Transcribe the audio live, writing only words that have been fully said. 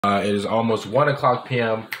It is almost 1 o'clock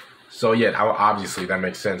p.m. So yeah, obviously that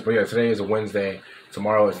makes sense. But yeah, today is a Wednesday.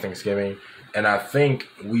 Tomorrow is Thanksgiving. And I think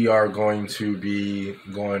we are going to be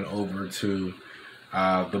going over to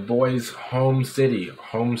the boys' home city,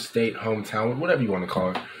 home state, hometown, whatever you want to call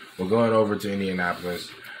it. We're going over to Indianapolis.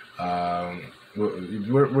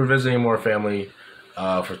 We're visiting more family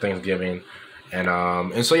for Thanksgiving.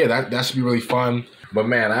 And so yeah, that should be really fun. But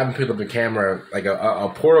man, I haven't picked up a camera, like a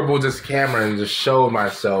portable just camera, and just show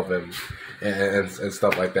myself and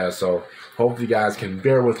stuff like that. So hopefully you guys can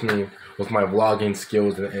bear with me with my vlogging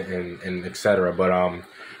skills and etc. But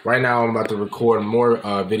right now I'm about to record more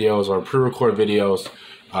videos, or pre-record videos.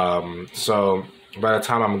 So by the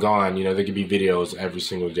time I'm gone, you know, there could be videos every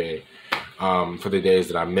single day for the days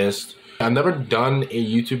that I missed. I've never done a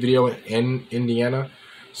YouTube video in Indiana,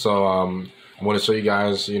 so I want to show you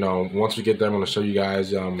guys, you know, once we get there, I'm going to show you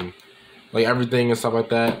guys, like, everything and stuff like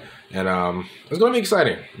that. And it's going to be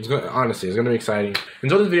exciting. Honestly, it's going to be exciting.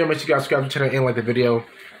 Enjoy this video. Make sure you guys subscribe to the channel and like the video.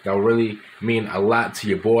 That will really mean a lot to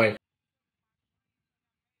your boy.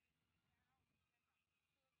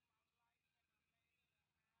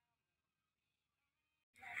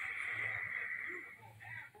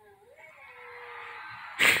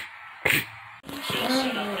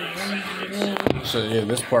 So yeah,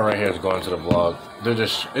 this part right here is going to the vlog.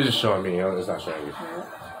 It's just showing me, you know, it's not showing you.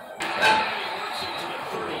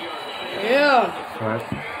 Yeah. Alright.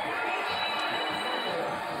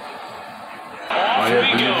 Off we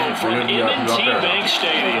go from M&T Bank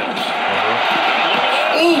Stadium.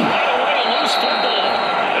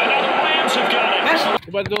 We're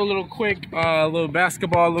about to do a little quick, little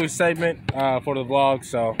basketball, little segment for the vlog.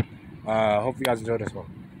 So, hope you guys enjoy this one.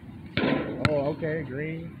 Oh, okay,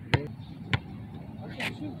 green.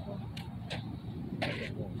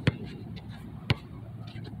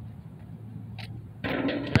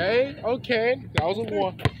 Okay, that was a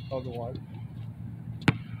one. That was a one.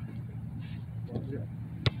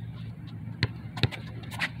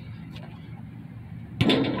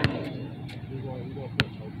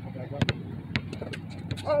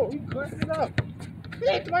 Oh, he clamped it up.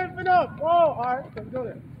 He clamped it up. Oh, all right, let's go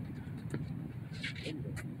there.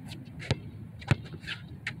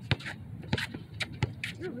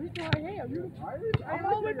 You're reaching right here. I'm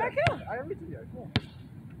all the way back here. I am reaching here. Come on.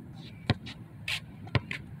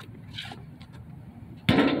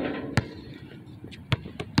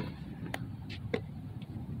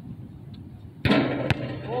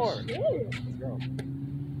 Let's go.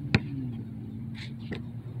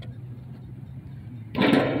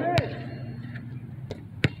 Hey.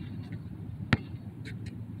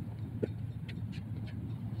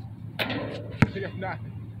 9.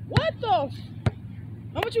 What the?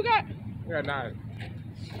 How much you got? I got 9.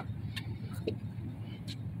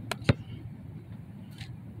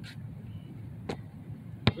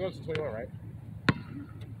 It goes to 21, right?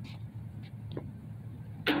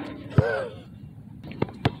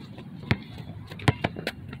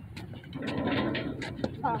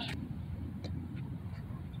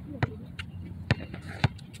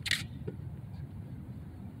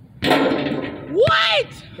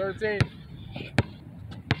 What? 13.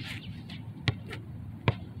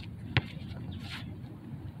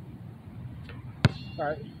 All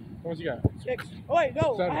right. How much you got? 6. Oh wait,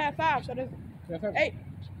 no. 7. I had 5, so that's 8.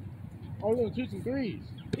 Oh, no, 2s and 3s.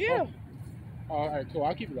 Yeah. Oh, all right, cool.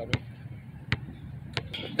 I'll keep 11.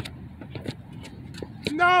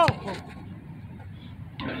 No.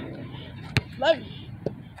 11.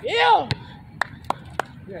 Yeah.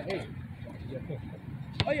 Yeah, 8. Yeah.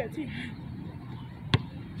 Oh yeah, T.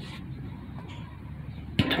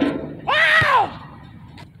 Wow!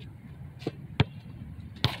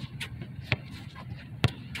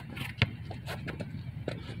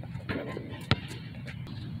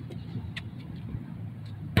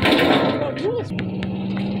 Oh, you was...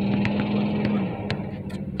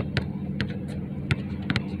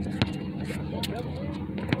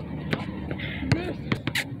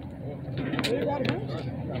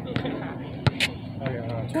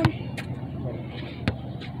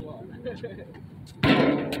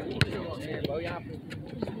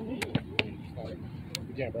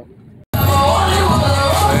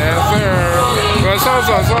 Yes, sir.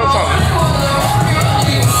 Well, so.